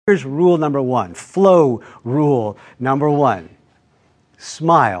Here's rule number one, flow rule number one.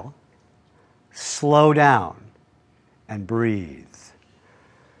 Smile, slow down, and breathe.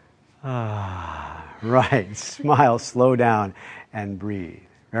 Right, smile, slow down, and breathe.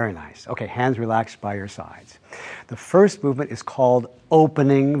 Very nice. Okay, hands relaxed by your sides. The first movement is called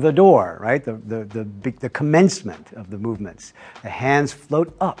opening the door, right? The commencement of the movements. The hands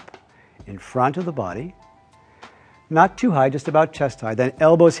float up in front of the body. Not too high, just about chest high. Then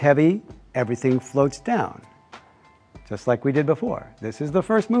elbows heavy, everything floats down. Just like we did before. This is the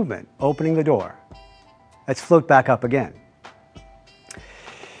first movement, opening the door. Let's float back up again.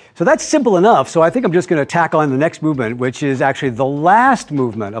 So that's simple enough, so I think I'm just going to tack on the next movement, which is actually the last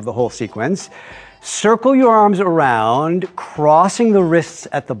movement of the whole sequence. Circle your arms around, crossing the wrists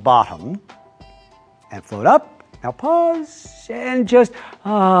at the bottom, and float up. Now pause, and just,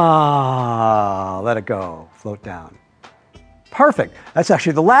 let it go, float down. Perfect. That's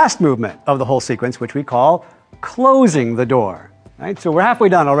actually the last movement of the whole sequence, which we call closing the door. Right? So we're halfway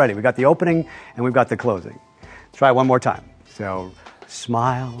done already. We've got the opening, and we've got the closing. Try it one more time. So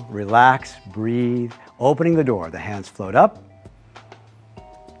smile, relax, breathe, opening the door. The hands float up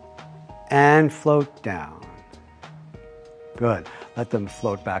and float down. Good. Let them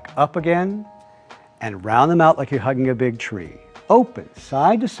float back up again and round them out like you're hugging a big tree. Open,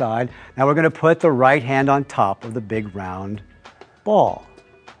 side to side. Now we're going to put the right hand on top of the big round ball.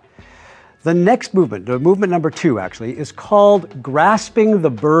 The next movement, the movement number 2 actually, is called grasping the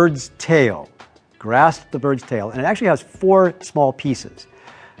bird's tail. Grasp the bird's tail, and it actually has 4 small pieces.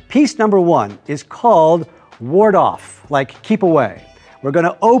 Piece number 1 is called ward off, like keep away. We're going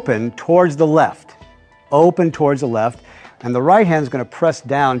to open towards the left. Open towards the left, and the right hand is going to press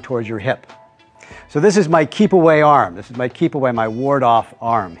down towards your hip. So this is my keep away arm. This is my keep away, my ward off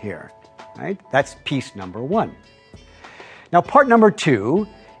arm here. Right? That's piece number 1. Now part number 2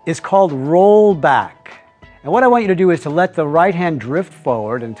 is called roll back. And what I want you to do is to let the right hand drift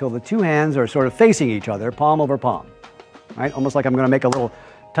forward until the 2 hands are sort of facing each other, palm over palm. Right? Almost like I'm going to make a little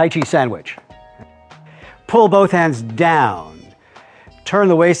Tai Chi sandwich. Pull both hands down. Turn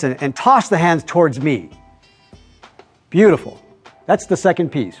the waist and toss the hands towards me. Beautiful. That's the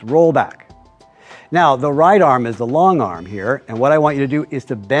second piece, roll back. Now, the right arm is the long arm here, and what I want you to do is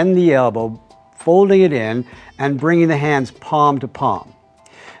to bend the elbow, folding it in, and bringing the hands palm to palm.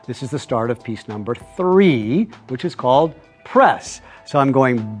 This is the start of piece number 3, which is called press. So I'm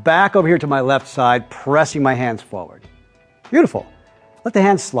going back over here to my left side, pressing my hands forward. Beautiful. Let the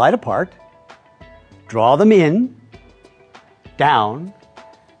hands slide apart. Draw them in, down,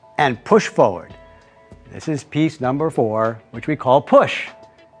 and push forward. This is piece number 4, which we call push.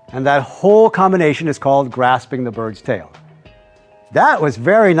 And that whole combination is called grasping the bird's tail. That was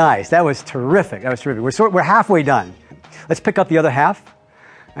very nice. That was terrific. That was terrific. We're halfway done. Let's pick up the other half.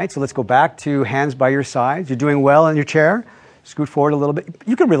 All right, so let's go back to hands by your sides. You're doing well in your chair. Scoot forward a little bit.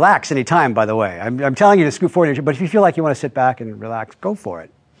 You can relax anytime, by the way. I'm telling you to scoot forward in your chair, but if you feel like you want to sit back and relax, go for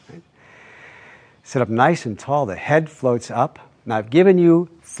it. Right? Sit up nice and tall. The head floats up. Now, I've given you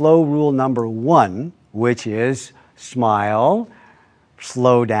flow rule number 1, which is smile,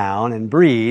 slow down, and breathe.